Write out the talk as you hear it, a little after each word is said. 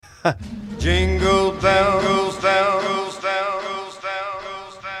Jingle bells, bells, bells, bells,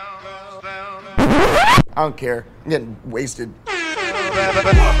 bells, bells. I don't care. I'm getting wasted.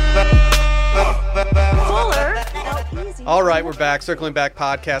 All right, we're back. Circling Back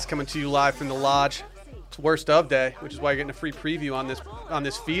podcast coming to you live from the lodge. It's worst of day, which is why you're getting a free preview on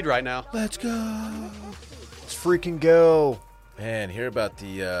this feed right now. Let's go. Let's freaking go. Man, hear about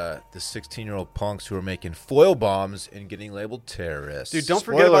the 16-year-old punks who are making foil bombs and getting labeled terrorists. Dude, don't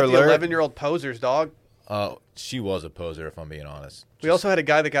forget about the 11-year-old posers, dog. She was a poser, if I'm being honest. We also had a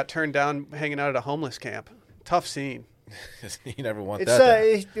guy that got turned down hanging out at a homeless camp. Tough scene. You never want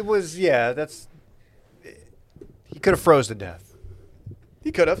that. It was, yeah, that's... He could have froze to death.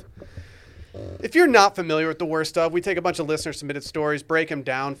 He could have. If you're not familiar with the worst of, we take a bunch of listener-submitted stories, break them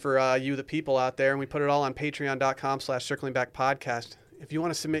down for you, the people out there, and we put it all on patreon.com/circlingbackpodcast. If you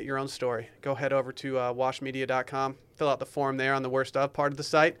want to submit your own story, go head over to washmedia.com, fill out the form there on the worst of part of the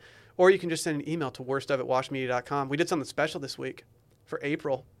site, or you can just send an email to worstof@washmedia.com. We did something special this week for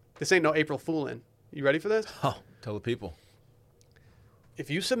April. This ain't no April Foolin'. You ready for this? Oh, tell the people. If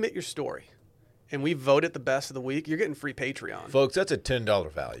you submit your story and we vote it the best of the week, you're getting free Patreon. Folks, that's a $10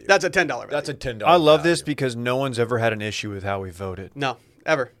 value. That's a $10 value. That's a $10 I love value. this because no one's ever had an issue with how we voted. No,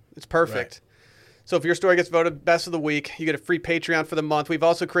 ever. It's perfect. Right. So if your story gets voted best of the week, you get a free Patreon for the month. We've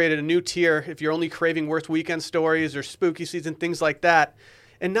also created a new tier if you're only craving worst weekend stories or spooky season, things like that,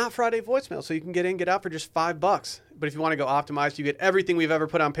 and not Friday voicemail. So you can get in, get out for just $5. But if you want to go optimized, you get everything we've ever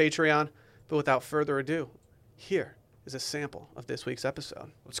put on Patreon. But without further ado, here is a sample of this week's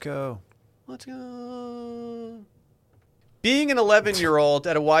episode. Let's go. Let's go. Being an 11-year-old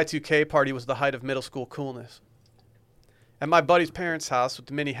at a Y2K party was the height of middle school coolness. At my buddy's parents' house with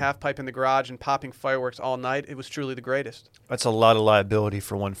the mini half-pipe in the garage and popping fireworks all night, it was truly the greatest. That's a lot of liability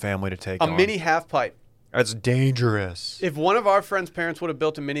for one family to take on. A mini half-pipe. That's dangerous. If one of our friends' parents would have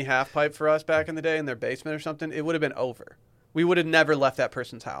built a mini half-pipe for us back in the day in their basement or something, it would have been over. We would have never left that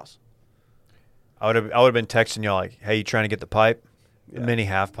person's house. I would have been texting y'all like, hey, you trying to get the pipe? Yeah. The mini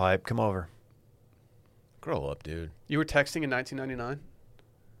half-pipe. Come over. Grow up, dude. You were texting in 1999?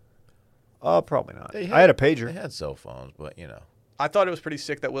 Probably not. I had a pager. They had cell phones, but, you know. I thought it was pretty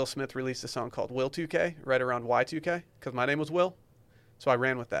sick that Will Smith released a song called Will 2K right around Y2K because my name was Will. So I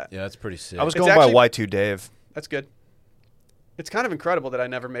ran with that. Yeah, that's pretty sick. I was going by Y2 Dave. That's good. It's kind of incredible that I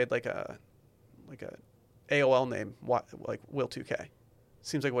never made like a AOL name like Will 2K.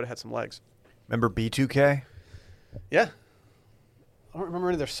 Seems like it would have had some legs. Remember B2K? Yeah. I don't remember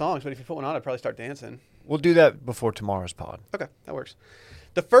any of their songs, but if you put one on, I'd probably start dancing. We'll do that before tomorrow's pod. Okay, that works.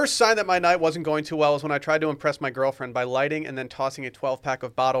 The first sign that my night wasn't going too well was when I tried to impress my girlfriend by lighting and then tossing a 12-pack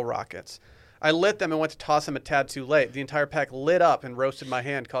of bottle rockets. I lit them and went to toss them a tad too late. The entire pack lit up and roasted my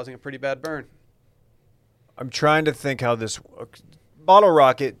hand, causing a pretty bad burn. I'm trying to think how this works. Bottle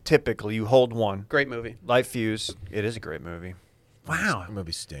rocket, typically, you hold one. Great movie. Light fuse. It is a great movie. Wow. That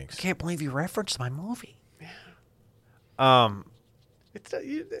movie stinks. I can't believe you referenced my movie. Yeah. It's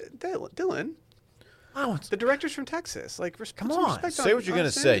Dylan. Wow, The director's from Texas. Like, come on. respect Say what you're going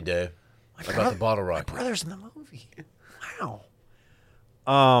to say, Dave, about the bottle rocket. My brother's in the movie. Wow.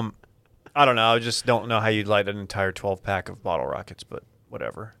 I don't know. I just don't know how you'd light an entire 12-pack of bottle rockets, but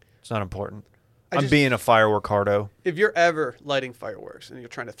whatever. It's not important. I'm being a firework hardo. If you're ever lighting fireworks and you're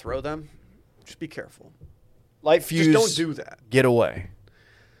trying to throw them, just be careful. Light fuse. Just don't do that. Get away.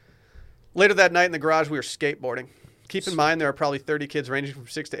 Later that night in the garage, we were skateboarding. Keep in mind, there are probably 30 kids ranging from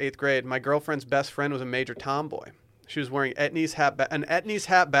 6th to 8th grade. My girlfriend's best friend was a major tomboy. She was wearing an Etnies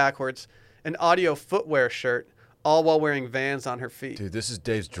hat backwards, an Audio footwear shirt, all while wearing Vans on her feet. Dude, this is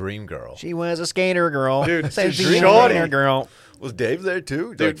Dave's dream girl. She was a skater girl. Dude, skater girl. Was Dave there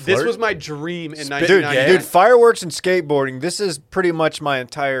too? Dude, this was my dream in 1999. Dude, fireworks and skateboarding, this is pretty much my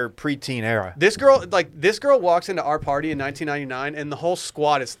entire preteen era. This girl walks into our party in 1999, and the whole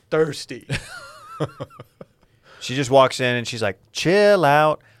squad is thirsty. She just walks in and she's like, chill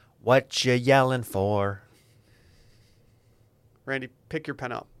out. What you yelling for? Randy, pick your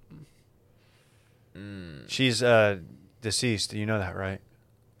pen up. She's deceased. You know that, right?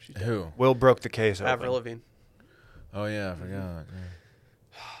 Who? Will broke the case open. Avril Lavigne. Oh, yeah, I forgot.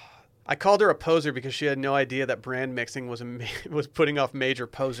 I called her a poser because she had no idea that brand mixing was putting off major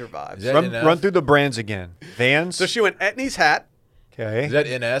poser vibes. Is that Run through the brands again. Vans. So she went Etnies hat. Okay. Is that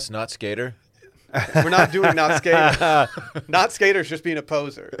NS, not skater? We're not doing not skater. Not skaters, just being a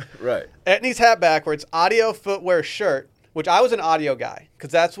poser. Right. Etnies hat backwards, Audio footwear shirt, which I was an Audio guy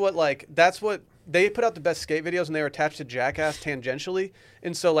because that's what they put out the best skate videos and they were attached to Jackass tangentially,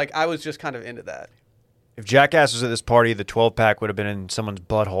 and so like I was just kind of into that. If Jackass was at this party, the 12-pack would have been in someone's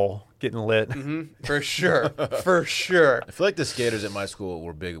butthole Getting lit. For sure. For sure. I feel like the skaters at my school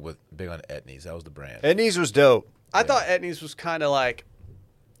were big on Etnies. That was the brand. Etnies was dope. I thought Etnies was kind of like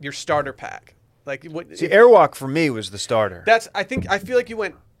your starter pack. Like what? See, Airwalk for me was the starter. I feel like you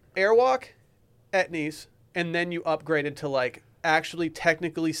went Airwalk, Etnies, and then you upgraded to like actually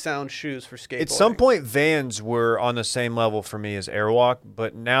technically sound shoes for skateboarding. At some point, Vans were on the same level for me as Airwalk,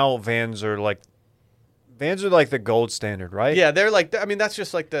 but now Vans are like the gold standard, right? Yeah, they're like. I mean, that's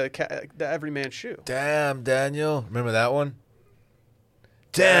just like the everyman shoe. Damn, Daniel. Remember that one?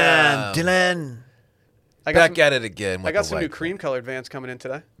 Damn, Dylan. Back at it again. I got some new cream-colored Vans coming in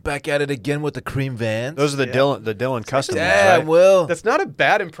today. Back at it again with the cream Vans. Those are the Dylan custom ones, Damn, right? Will. That's not a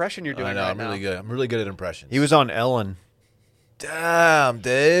bad impression you're doing I know. right I'm now. really good. I'm really good at impressions. He was on Ellen. Damn,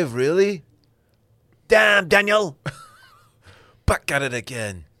 Dave. Really? Damn, Daniel. Back at it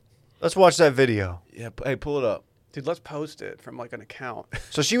again. Let's watch that video. Yeah. Hey, pull it up. Dude, let's post it from like an account.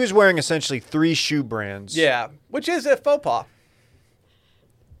 So she was wearing essentially 3 shoe brands. Yeah, which is a faux pas.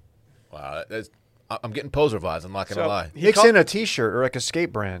 Wow. I'm getting poser vibes. I'm not going to lie. Mix in a T-shirt or like a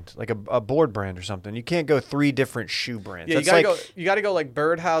skate brand, like a board brand or something. You can't go 3 different shoe brands. Yeah, That's you gotta go like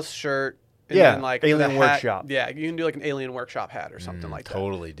Birdhouse shirt. And Yeah, then like Alien the hat. Workshop. Yeah, you can do like an Alien Workshop hat or something like that.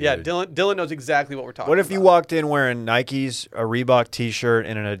 Totally, dude. Yeah, Dylan knows exactly what we're talking about. What if you walked in wearing Nikes, a Reebok T-shirt,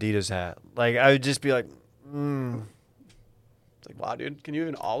 and an Adidas hat? Like, I would just be like, It's like, wow, dude, can you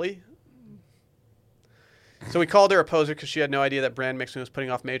even ollie? So we called her a poser because she had no idea that brand mixing was putting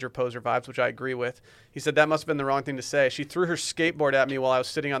off major poser vibes, which I agree with. He said that must have been the wrong thing to say. She threw her skateboard at me while I was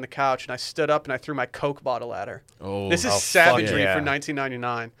sitting on the couch, and I stood up and I threw my Coke bottle at her. This is savagery yeah. for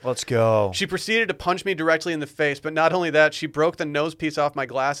 1999. let's go. She proceeded to punch me directly in the face, but not only that, she broke the nose piece off my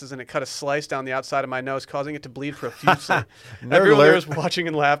glasses and it cut a slice down the outside of my nose, causing it to bleed profusely. Everyone there was watching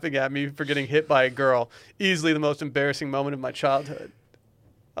and laughing at me for getting hit by a girl. Easily the most embarrassing moment of my childhood.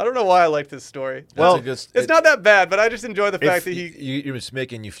 I don't know why I like this story. Well, It's not that bad, but I just enjoy the fact that It's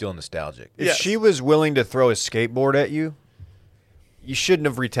making you feel nostalgic. If Yes. she was willing to throw a skateboard at you, you shouldn't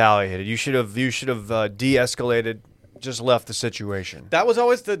have retaliated. You should have de-escalated, just left the situation. That was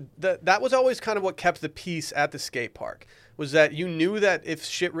always that was always kind of what kept the peace at the skate park. Was that you knew that if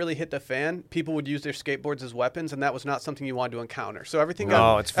shit really hit the fan, people would use their skateboards as weapons, and that was not something you wanted to encounter. So everything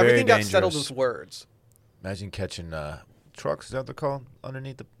got settled dangerous. as words. Imagine catching trucks. Is that what they're called?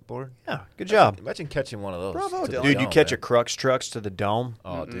 Underneath the board? Yeah, good job. Imagine catching one of those. Bravo, to the Dylan. Dude, you dome, catch man. a Crux trucks to the dome.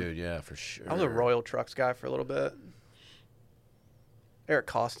 Oh, dude, yeah, for sure. I was a Royal Trucks guy for a little bit. Eric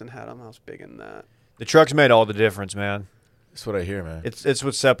Costin had them. I was big in that. The trucks made all the difference, man. That's what I hear, man. It's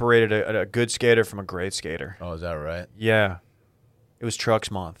what separated a good skater from a great skater. Oh, is that right? Yeah. It was Trucks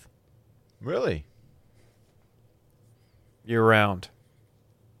Month. Really? Year round.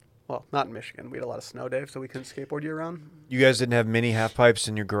 Well, not in Michigan. We had a lot of snow, Dave, so we couldn't skateboard year round. You guys didn't have mini half pipes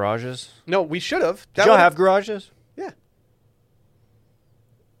in your garages? No, we should have. Did y'all have garages? Yeah.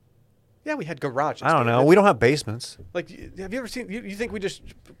 Yeah, we had garages. I don't know. David. We don't have basements. Like, have you ever seen? You think we just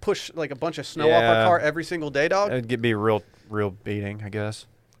push like a bunch of snow off our Yeah. car every single day, dog? It'd be a real beating, I guess.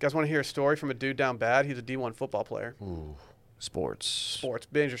 You guys want to hear a story from a dude down bad? He's a D1 football player. Ooh. Sports. Sports,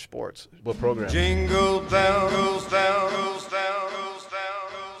 major sports. What program? Jingle bell goes down, goes down, goes down,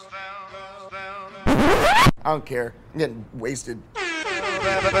 goes down, goes down. I don't care. I'm getting wasted.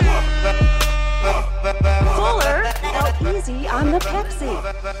 Fuller, go easy on the Pepsi.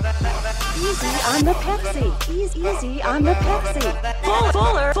 Easy on the Pepsi. Easy on the Pepsi.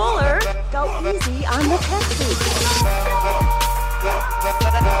 Fuller, go easy on the Pepsi.